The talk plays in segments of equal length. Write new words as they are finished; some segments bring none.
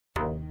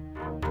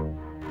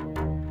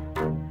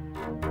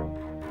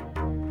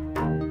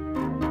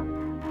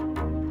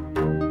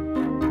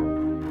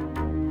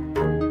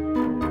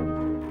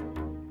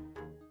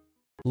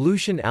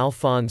Lucien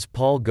Alphonse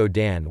Paul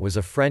Gaudin was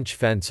a French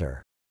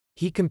fencer.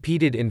 He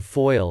competed in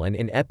foil and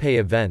in épée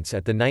events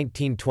at the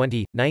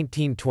 1920,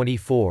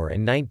 1924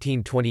 and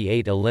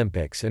 1928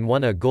 Olympics and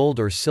won a gold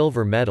or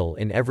silver medal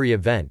in every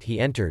event he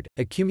entered,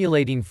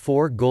 accumulating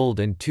 4 gold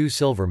and 2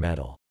 silver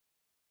medals.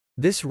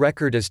 This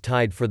record is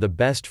tied for the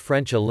best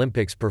French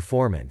Olympics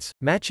performance,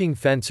 matching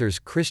fencers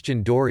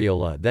Christian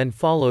Doriola, then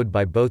followed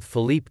by both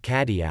Philippe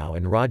Cattiau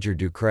and Roger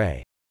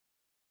Ducret.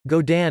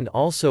 Gaudin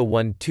also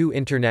won 2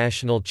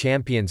 international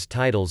champions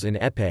titles in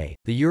épée,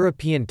 the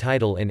European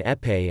title in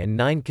épée and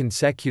 9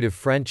 consecutive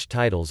French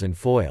titles in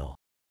foil.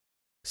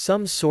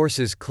 Some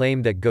sources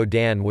claim that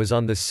Gaudin was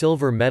on the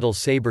silver medal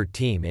sabre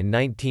team in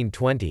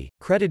 1920,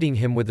 crediting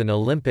him with an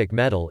Olympic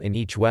medal in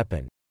each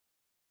weapon.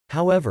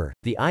 However,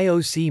 the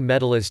IOC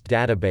medalist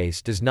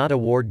database does not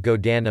award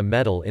Gaudin a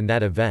medal in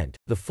that event.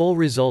 The full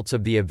results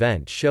of the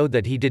event showed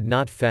that he did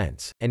not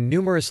fence, and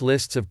numerous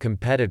lists of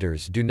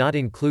competitors do not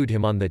include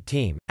him on the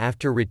team.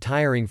 After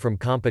retiring from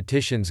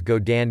competitions,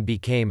 Gaudin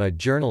became a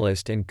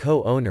journalist and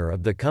co-owner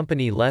of the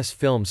company Les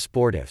Films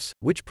Sportifs,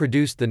 which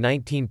produced the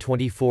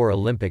 1924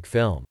 Olympic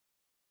film.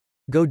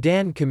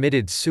 Gaudin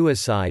committed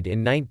suicide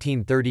in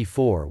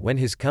 1934 when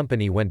his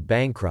company went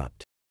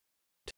bankrupt.